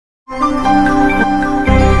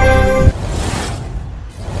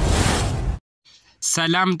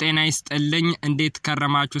ሰላም ጤና ይስጥልኝ እንዴት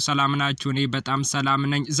ከረማችሁ ሰላም ናችሁ እኔ በጣም ሰላም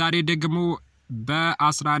ነኝ ዛሬ ደግሞ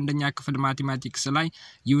በ11ኛ ክፍል ማቴማቲክስ ላይ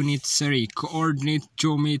ዩኒት 3 ኮኦርዲኔት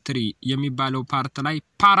ጂኦሜትሪ የሚባለው ፓርት ላይ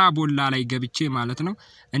ፓራቦላ ላይ ገብቼ ማለት ነው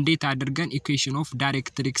እንዴት አድርገን ኢኩዌሽን ኦፍ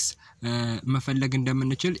ዳይሬክትሪክስ መፈለግ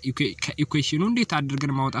እንደምንችል ኢኩዌሽኑ እንዴት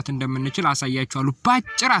አድርገን ማውጣት እንደምንችል አሳያችኋለሁ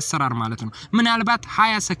ባጭር አሰራር ማለት ነው ምናልባት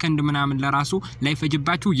 20 ሰከንድ ምናምን ለራሱ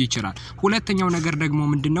ላይፈጅባችሁ ይችላል ሁለተኛው ነገር ደግሞ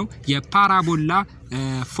ምንድነው የፓራቦላ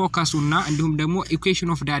ፎከሱና እንዲሁም ደግሞ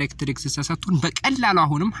ኢኩዌሽን ኦፍ ዳይሬክትሪክስ ተሰቶን በቀላሉ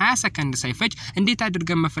አሁንም 20 ሰከንድ ሳይፈጅ እንዴት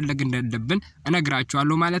አድርገን መፈለግ እንደለብን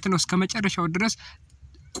እነግራችኋለሁ ማለት ነው እስከ መጨረሻው ድረስ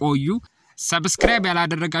ቆዩ ሰብስክራይብ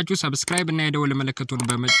ያላደረጋችሁ ሰብስክራይብ እና የደወል ምልክቱን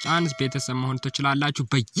በመጫን ቤተሰብ መሆን ትችላላችሁ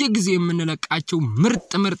በየጊዜው የምንለቃቸው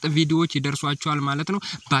ምርጥ ቪዲዮዎች ይደርሷችኋል ማለት ነው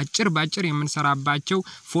ባጭር የምንሰራባቸው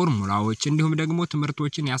ፎርሙላዎች እንዲሁም ደግሞ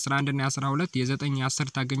ትምህርቶችን የ11 እና የ12 የ9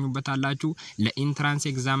 የ10 ታገኙበታላችሁ ለኢንትራንስ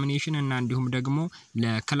ኤግዛሚኔሽን እና እንዲሁም ደግሞ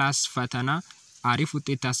ለክላስ ፈተና አሪፍ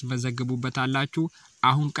ውጤት ታስመዘግቡበታላችሁ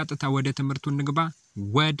አሁን ቀጥታ ወደ ትምህርቱ እንግባ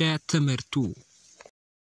ወደ ትምህርቱ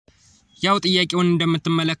ያው ጥያቄውን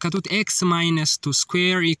እንደምትመለከቱት x - 2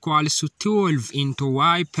 square equals to 12 into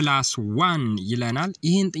y plus 1 ይለናል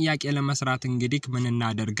ይሄን ጥያቄ ለመስራት እንግዲህ ምን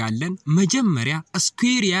እናደርጋለን መጀመሪያ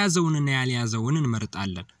ስኩዌር ያዘውንና ያልያዘውን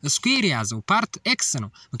እንመርጣለን ስኩዌር ያዘው ፓርት x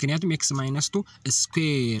ነው ምክንያቱም x - 2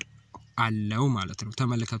 ስኩዌር አለው ማለት ነው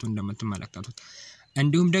ተመልከቱ እንደምትመለከቱት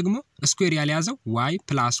እንዲሁም ደግሞ ስኩዌር ያልያዘው y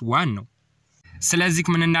plus 1 ነው ስለዚህ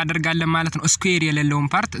ምን እናደርጋለን ማለት ነው ስኩዌር የሌለውን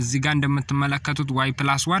ፓርት እዚህ ጋር እንደምትመለከቱት y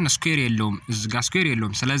plus 1 ስኩዌር የለውም እዚህ ጋር ስኩዌር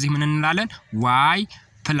የለውም ስለዚህ ምን እንላለን y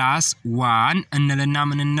plus 1 እንልና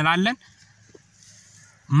ምን እንላለን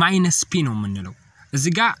 -p ነው የምንለው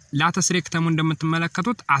እዚህ ጋር ላተስ ሬክተሙ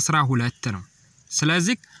እንደምትመለከቱት 12 ነው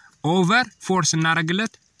ስለዚህ ኦቨር 4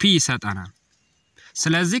 እናረግለት p ይሰጣናል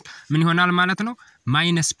ስለዚህ ምን ይሆናል ማለት ነው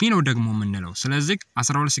 -p ነው ደግሞ የምንለው ስለዚህ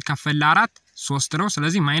 12 ሲካፈል ለ4 3 ነው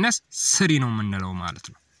ስለዚህ -3 ነው የምንለው ማለት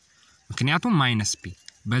ነው ምክንያቱም -p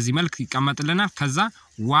በዚህ መልክ ይቀመጥልናል ከዛ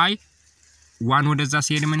y 1 ወደዛ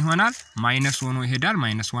ሲሄድ ምን ይሆናል -1 ሆኖ ይሄዳል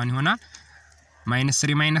 -1 ይሆናል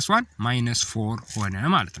 -3 -1 -4 ሆነ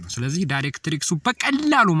ማለት ነው ስለዚህ ዳይሬክትሪክሱ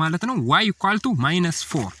በቀላሉ ማለት ነው y =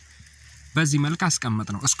 -4 በዚህ መልክ አስቀምጥ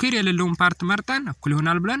ነው ስኩዌር የሌለውን ፓርት መርጠን እኩል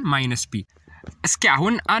ይሆናል ብለን -p እስኪ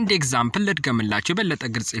አሁን አንድ ኤግዛምፕል ልድገምላችሁ በለጠ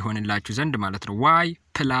ግልጽ ይሆንላችሁ ዘንድ ማለት ነው y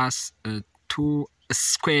plus 2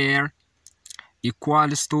 square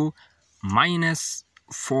equals to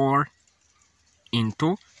 -4 into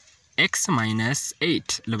x minus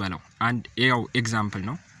 8 ልበለው አንድ ያው ኤግዛምፕል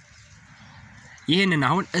ነው ይሄንን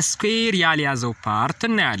አሁን ስኩዌር ያልያዘው ፓርት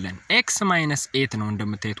እናያለን x minus 8 ነው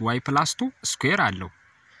እንደምታዩት y plus 2 ስኩዌር አለው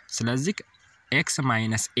ስለዚህ x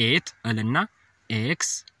minus 8 እልና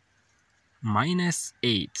x minus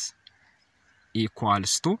 8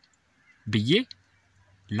 equals to ብዬ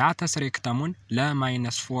ላተስ ሬክተሙን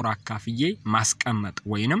ለ-4 አካፍዬ ማስቀመጥ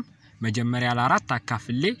ወይንም መጀመሪያ ለ4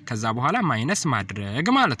 አካፍሌ ከዛ በኋላ ማይነስ ማድረግ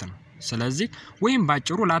ማለት ነው ስለዚህ ወይም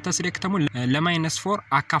ባጭሩ ላተስ ሬክተሙን ለ-4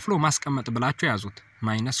 አካፍሎ ማስቀመጥ ብላችሁ ያዙት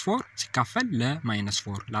 -4 ሲካፈል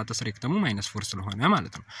ለ-4 ላተስ ሬክተሙ -4 ስለሆነ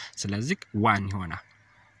ማለት ነው ስለዚህ 1 ይሆናል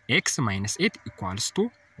x minus 8 equals to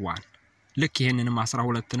 1 ልክ ይሄንንም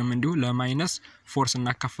 12ንም እንዲሁ ለ-4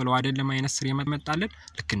 ስናካፍለው አይደል ለ-3 የመጣልን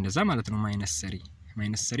ልክ እንደዛ ማለት ነው -3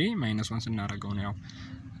 -1 ስናረጋው ነው ያው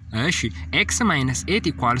እሺ x minus 8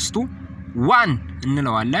 equals to 1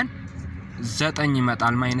 እንለዋለን 9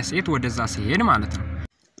 ይመጣል -8 ወደዛ ሲሄድ ማለት ነው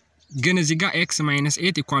ግን እዚህ ጋር x minus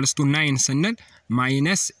 8 equals to 9 ስንል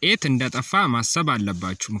 -8 እንደጠፋ ማሰብ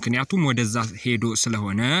አለባችሁ ምክንያቱም ወደዛ ሄዶ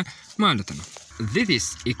ስለሆነ ማለት ነው this is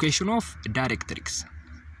equation of directrix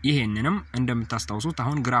ይሄንንም እንደምታስታውሱት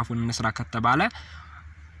አሁን ግራፉን እንስራ ከተባለ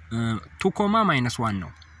 2, -1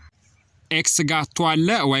 ነው x ጋር 2 አለ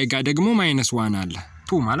y ጋር ደግሞ -1 አለ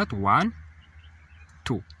 2 ማለት 1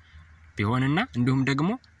 2 ቢሆንና እንዲሁም ደግሞ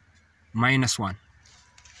 -1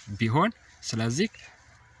 ቢሆን ስለዚህ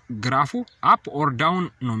ግራፉ አፕ ኦር ዳውን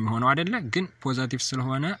ነው የሚሆነው አይደለ ግን ፖዚቲቭ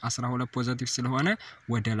ስለሆነ 12 ፖዚቲቭ ስለሆነ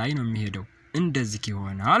ወደ ላይ ነው የሚሄደው እንደዚህ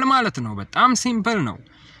ይሆናል ማለት ነው በጣም ሲምፕል ነው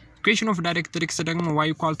ኢኩዌሽን ኦፍ ዳይሬክትሪክስ ደግሞ y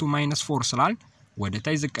 = -4 ስላል ወደ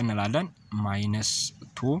ታይ ዝቅ እንላለን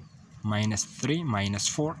 -2 -3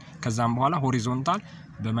 -4 ከዛም በኋላ ሆሪዞንታል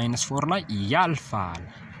በ-4 ላይ ያልፋል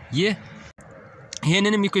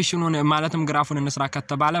ይሄንንም ኢኩዌሽኑን ማለትም ግራፉን እንስራ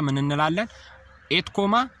ከተባለ ምን እንላለን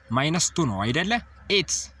 8, -2 ነው አይደለ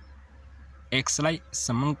 8 x ላይ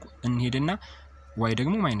 8 እንሄድና y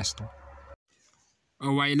ደግሞ -2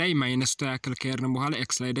 y ላይ -2 ያክል ከሄድን በኋላ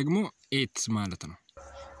x ላይ ደግሞ 8 ማለት ነው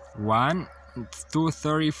 1 2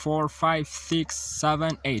 3 4 5 6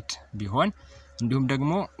 7 8 ቢሆን እንዲሁም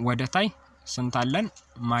ደግሞ ወደ ታይ ስንት አለን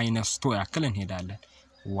 -2 ያክል እንሄዳለን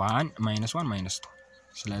 1 -1 -2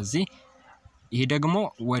 ስለዚህ ይሄ ደግሞ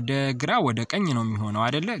ወደ ግራ ወደ ቀኝ ነው የሚሆነው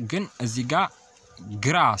አይደለ ግን እዚህ ጋር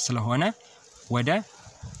ግራ ስለሆነ ወደ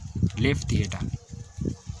ሌፍት ይሄዳል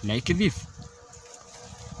ላይክ ዲስ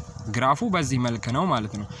ግራፉ በዚህ መልኩ ነው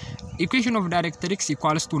ማለት ነው ኢኩዌሽን ኦፍ ዳይሬክትሪክስ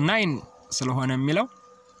ኢኳልስ ቱ 9 ስለሆነ የሚለው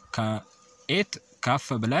ከ8 ከፍ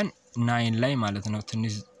ብለን 9 ላይ ማለት ነው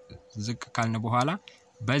ትንሽ ዝቅ ካልን በኋላ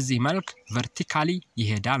በዚህ መልኩ ቨርቲካሊ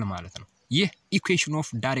ይሄዳል ማለት ነው ይህ ኢኩዌሽን ኦፍ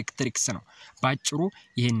ዳይሬክትሪክስ ነው ባጭሩ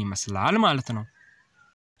ይሄን ይመስላል ማለት ነው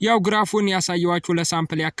ያው ግራፉን ያሳየዋችሁ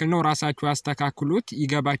ለሳምፕል ያክል ነው ራሳችሁ አስተካክሉት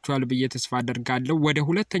ይገባችኋል ብዬ ተስፋ አደርጋለሁ ወደ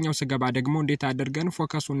ሁለተኛው ስገባ ደግሞ እንዴት አድርገን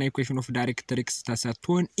ፎከሱና ኢኩዌሽን ኦፍ ዳይሬክትሪክስ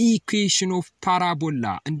ተሰጥቶን ኢኩዌሽን ኦፍ ፓራቦላ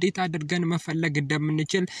እንዴት አድርገን መፈለግ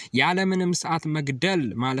እንደምንችል ያለ ምንም ሰዓት መግደል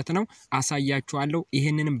ማለት ነው አሳያችኋለሁ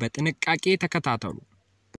ይሄንንም በጥንቃቄ ተከታተሉ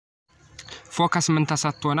ፎከስ ምን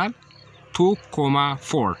ተሰጥቶናል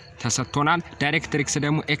 2,4 ተሰጥቶናል ዳይሬክትሪክስ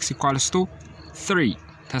ደግሞ x = 3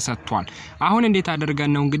 ተሰጥቷል አሁን እንዴት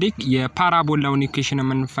አድርገን ነው እንግዲህ የፓራቦላውን ኢኩዌሽን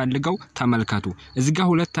የምንፈልገው ተመልከቱ እዚህ ጋር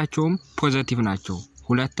ሁለታቸውም ፖዚቲቭ ናቸው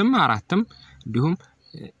ሁለቱም አራቱም እንዲሁም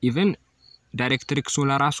ኢቭን ዳይሬክትሪክሱ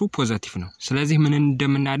ለራሱ ፖዚቲቭ ነው ስለዚህ ምን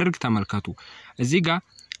እንደምናደርግ ተመልከቱ እዚህ ጋር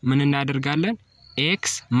ምን እናደርጋለን x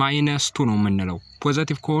 -2 ነው የምንለው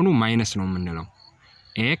ፖዚቲቭ ከሆኑ ማይነስ ነው የምንለው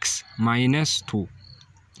x -2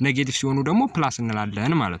 ኔጌቲቭ ሲሆኑ ደግሞ ፕላስ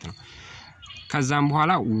እንላለን ማለት ነው ከዛም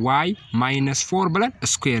በኋላ y -4 ብለን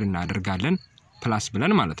ስኩዌር እናደርጋለን ፕላስ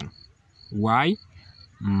ብለን ማለት ነው y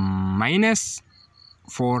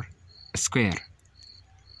 -4 ስኩዌር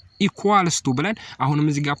ኢኳልስ ቱ ብለን አሁንም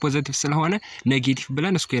እዚህ ጋር ፖዚቲቭ ስለሆነ ኔጌቲቭ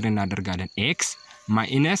ብለን ስኩዌር እናደርጋለን x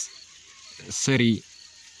 -3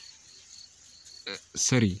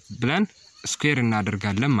 ብለን ስኩዌር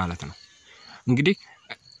እናደርጋለን ማለት ነው እንግዲህ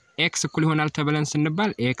x እኩል ይሆናል ተብለን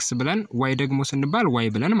ስንባል x ብለን y ደግሞ ስንባል y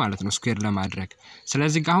ብለን ማለት ነው ስኩዌር ለማድረግ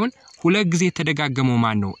ስለዚህ አሁን ሁለት ጊዜ ተደጋግመው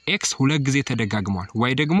ማን ነው x ሁለት ጊዜ ተደጋግሟል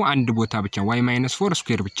y ደግሞ አንድ ቦታ ብቻ y -4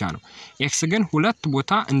 ስኩዌር ብቻ ነው x ግን ሁለት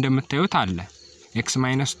ቦታ እንደምታዩት አለ x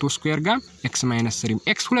 -2 ስኩዌር ጋር x -3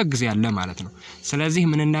 x ሁለት ጊዜ አለ ማለት ነው ስለዚህ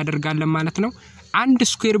ምን እናደርጋለን ማለት ነው አንድ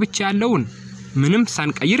ስኩዌር ብቻ ያለውን ምንም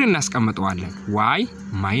ሳንቀይር እናስቀምጠዋለን y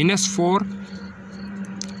 -4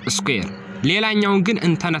 ስኩዌር ሌላኛውን ግን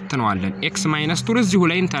እንተነትነዋለን x -2 እዚሁ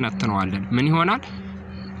ላይ እንተነትነዋለን ምን ይሆናል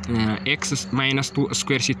x -2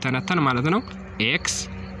 ስኩዌር ሲተነተን ማለት ነው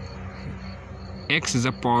x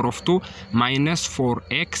the power of 2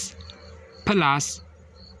 -4x plus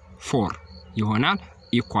 4 ይሆናል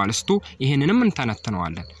equals to ይሄንንም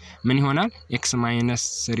እንተነትነዋለን ምን ይሆናል x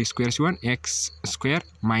 -3 ስኩዌር ሲሆን x ስኩዌር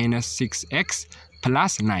 -6x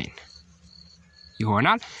plus 9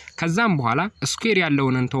 ይሆናል ከዛም በኋላ ስኩዌር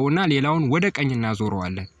ያለውን እንተውና ሌላውን ወደ ቀኝ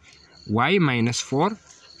እናዞረዋለን y -4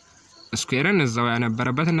 ስኩዌርን እዛው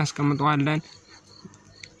ያነበረበት እናስቀምጠዋለን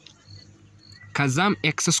ከዛም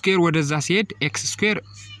x ስኩዌር ወደዛ ሲሄድ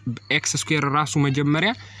x ስኩዌር ራሱ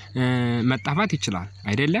መጀመሪያ መጣፋት ይችላል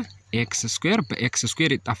አይደለ x ስኩዌር በx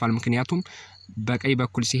ስኩዌር ይጣፋል ምክንያቱም በቀይ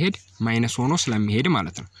በኩል ሲሄድ ማይነስ ሆኖ ስለሚሄድ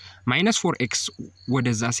ማለት ነው -4x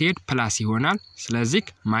ወደዛ ሲሄድ ፕላስ ይሆናል ስለዚህ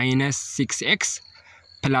 -6x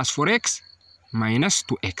plus 4x minus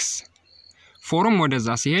 2x 4ም ወደዛ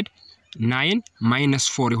ሲሄድ 9 minus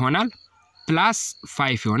 4 ይሆናል plus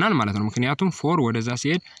 5 ይሆናል ማለት ነው ምክንያቱም 4 ወደዛ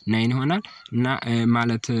ሲሄድ 9 ይሆናል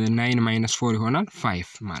ማለት 9 minus 4 ይሆናል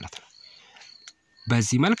 5 ማለት ነው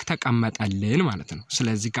በዚህ መልኩ ተቀመጠልን ማለት ነው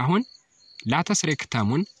ስለዚህ አሁን ላተስ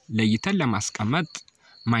ሬክተሙን ለይተን ለማስቀመጥ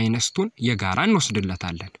 -2ን የጋራ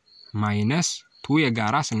እንወስድለታለን -2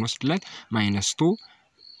 የጋራ ስንወስድለት -2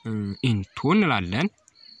 ኢንቱ እንላለን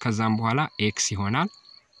ከዛም በኋላ x ይሆናል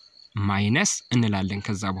ማይነስ እንላለን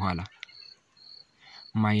ከዛ በኋላ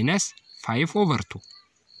 -5/2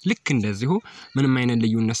 ልክ እንደዚሁ ምንም አይነት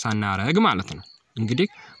ልዩነት ሳናረግ ማለት ነው እንግዲህ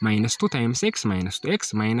 -2 times x -2x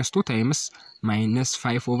 -2 times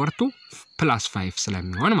 -5/2 plus 5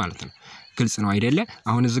 ስለሚሆን ማለት ነው ግልጽ ነው አይደለ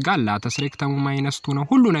አሁን እዚህ ጋር ላተስ ሬክተሙ -2 ነው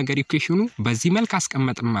ሁሉ ነገር ኢኩዌሽኑ በዚህ መልኩ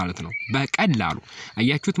አስቀመጥም ማለት ነው በቀላሉ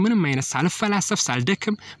አያችሁት ምንም አይነት ሳልፈላሰፍ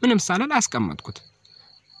ሳልደክም ምንም ሳልል አስቀመጥኩት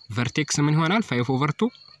ቨርቴክስ ምን ይሆናል 5/2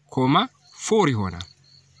 4 ይሆናል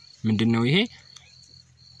ምንድነው ይሄ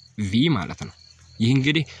v ማለት ነው ይህ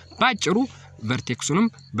እንግዲህ ባጭሩ ቨርቴክሱንም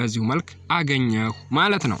በዚሁ መልኩ አገኘው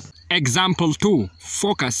ማለት ነው example 2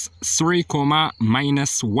 focus 3,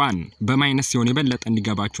 በማይነስ ሲሆን የበለጠ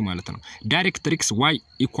እንዲገባችሁ ማለት ነው directrix y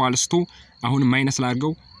equals to አሁን ማይነስ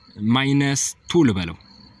ላድርገው -2 ልበለው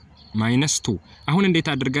 -2 አሁን እንዴት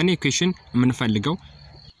አድርገን ኢኩዌሽን የምንፈልገው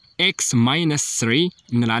x -3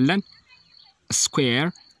 እንላለን ስኩዌር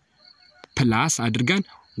ፕላስ አድርገን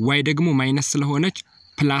y ደግሞ ማይነስ ስለሆነች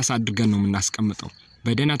ፕላስ አድርገን ነው የምናስቀምጠው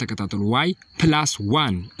በደና ተከታተሉ y plus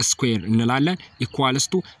 1 square እንላለን equals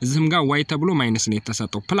to እዚህም ጋር y ተብሎ ማይነስ ነው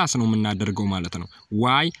የተሰጠው ፕላስ ነው የምናደርገው ማለት ነው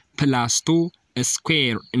y plus 2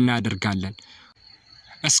 square እናደርጋለን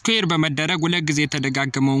ስኩዌር በመደረግ ሁለት ጊዜ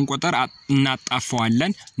የተደጋገመውን ቁጥር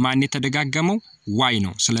እናጣፋዋለን ማን የተደጋገመው y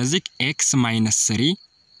ነው ስለዚህ x - 3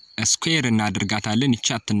 ስኩዌር እናደርጋታለን ይቻ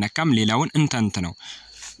አትነካም ሌላውን እንተንት ነው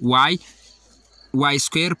y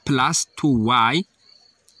square plus 2y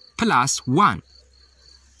plus 1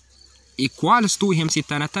 equals to ይሄም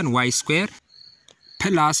ሲተነተን y square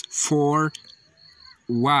plus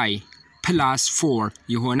 4y plus 4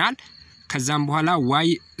 ይሆናል ከዛም በኋላ y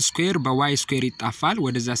square በy square ይጣፋል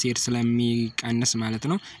ወደዛ ሲር ስለሚቀንስ ማለት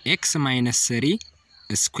ነው x - 3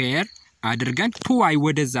 square አድርገን 2y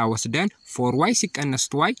ወደዛ ወስደን 4y ሲቀነስ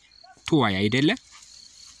 2y አይደለ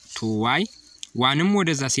 2y 1ም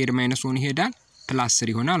ወደዛ ሲር -1 ይሄዳል +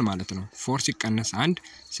 3 ይሆናል ማለት ነው 4 ሲቀነስ 1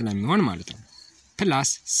 ስለሚሆን ማለት ነው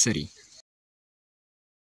 +3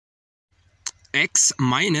 x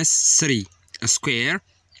 - 3 square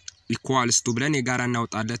equals to ብለን የጋራ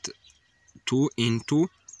እናውጣለት 2 into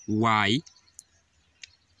y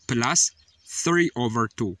plus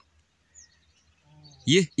 3/2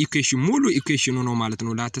 ይህ ኢኩዌሽን ሙሉ ኢኩዌሽኑ ነው ማለት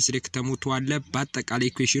ነው ላተስ ሬክተሙቱ አለ በአጠቃላይ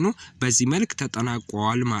ኢኩዌሽኑ በዚህ መልክ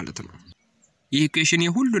ተጠናቋል ማለት ነው ይህ ኢኩዌሽን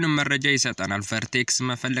የሁሉንም መረጃ ይሰጣናል ቨርቴክስ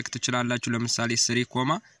መፈለግ ትችላላችሁ ለምሳሌ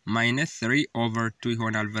 3, -3/2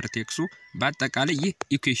 ይሆናል ቨርቴክሱ በአጠቃላይ ይህ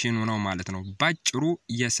ኢኩዌሽኑ ነው ማለት ነው ባጭሩ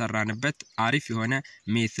እየሰራንበት አሪፍ የሆነ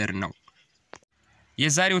ሜተድ ነው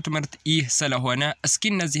የዛሬው ትምህርት ይህ ስለሆነ እስኪ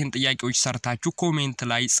እነዚህን ጥያቄዎች ሰርታችሁ ኮሜንት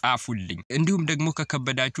ላይ ጻፉልኝ እንዲሁም ደግሞ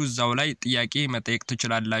ከከበዳችሁ እዛው ላይ ጥያቄ መጠየቅ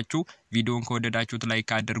ትችላላችሁ ቪዲዮን ከወደዳችሁት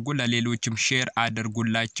ላይክ አድርጉ ለሌሎችም ሼር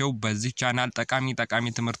አድርጉላቸው በዚህ ቻናል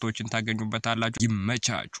ጠቃሚ ትምህርቶችን ታገኙበታላችሁ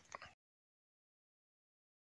ይመቻችሁ